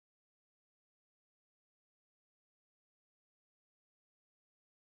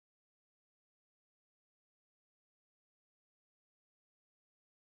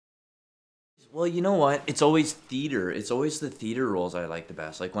Well, you know what? It's always theater. It's always the theater roles I like the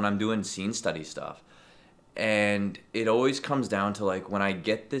best. Like when I'm doing scene study stuff. And it always comes down to like when I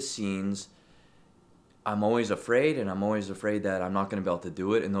get the scenes, I'm always afraid, and I'm always afraid that I'm not going to be able to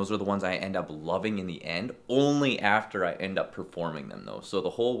do it. And those are the ones I end up loving in the end, only after I end up performing them though. So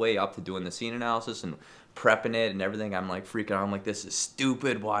the whole way up to doing the scene analysis and prepping it and everything, I'm like freaking out. I'm like, this is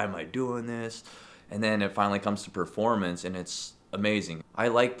stupid. Why am I doing this? And then it finally comes to performance and it's amazing. I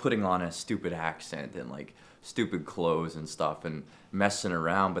like putting on a stupid accent and like stupid clothes and stuff and messing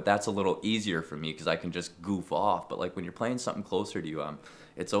around, but that's a little easier for me because I can just goof off. But like when you're playing something closer to you,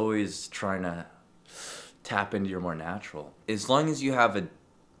 it's always trying to tap into your more natural. As long as you have a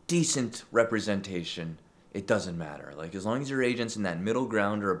decent representation, it doesn't matter. Like as long as your agent's in that middle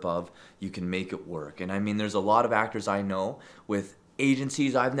ground or above, you can make it work. And I mean, there's a lot of actors I know with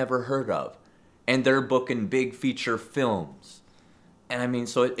agencies I've never heard of, and they're booking big feature films. And I mean,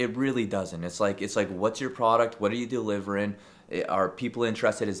 so it really doesn't. It's like, what's your product? What are you delivering? Are people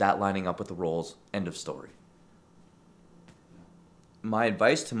interested? Is that lining up with the roles? End of story. My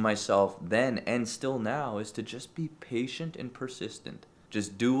advice to myself then and still now is to just be patient and persistent.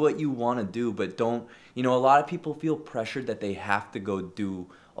 Just do what you want to do, but don't, a lot of people feel pressured that they have to go do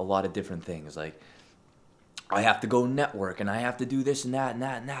a lot of different things. Like, I have to go network and I have to do this and that and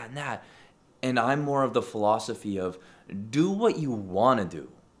that and that and that. And I'm more of the philosophy of do what you want to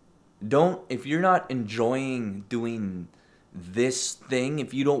do. If you're not enjoying doing this thing,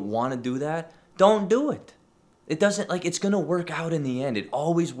 if you don't want to do that, don't do it. It doesn't, it's going to work out in the end. It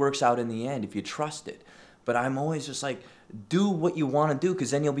always works out in the end if you trust it. But I'm always just like, do what you want to do,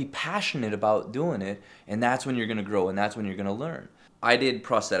 because then you'll be passionate about doing it, and that's when you're going to grow, and that's when you're going to learn. I did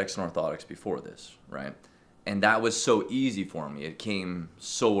prosthetics and orthotics before this, right? And that was so easy for me. It came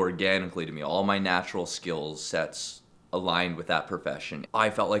so organically to me. All my natural skills sets aligned with that profession. I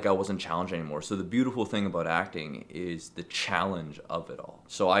felt like I wasn't challenged anymore. So the beautiful thing about acting is the challenge of it all.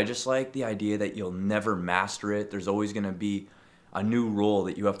 So I just like the idea that you'll never master it. There's always going to be a new role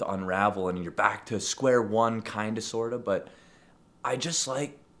that you have to unravel, and you're back to square one, kind of, sort of. But I just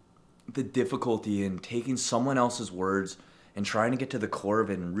like the difficulty in taking someone else's words and trying to get to the core of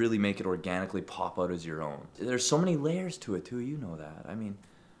it and really make it organically pop out as your own. There's so many layers to it too, you know that. I mean,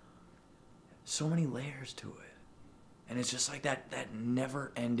 so many layers to it. And it's just like that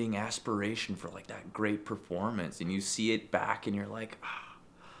never-ending aspiration for like that great performance, and you see it back and you're like,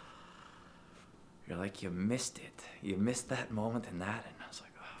 you missed it. You missed that moment and that, and I was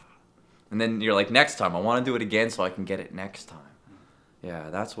like, And then you're like, next time, I want to do it again so I can get it next time. Yeah,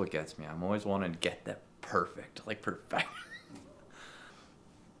 that's what gets me. I'm always wanting to get that perfect, perfect.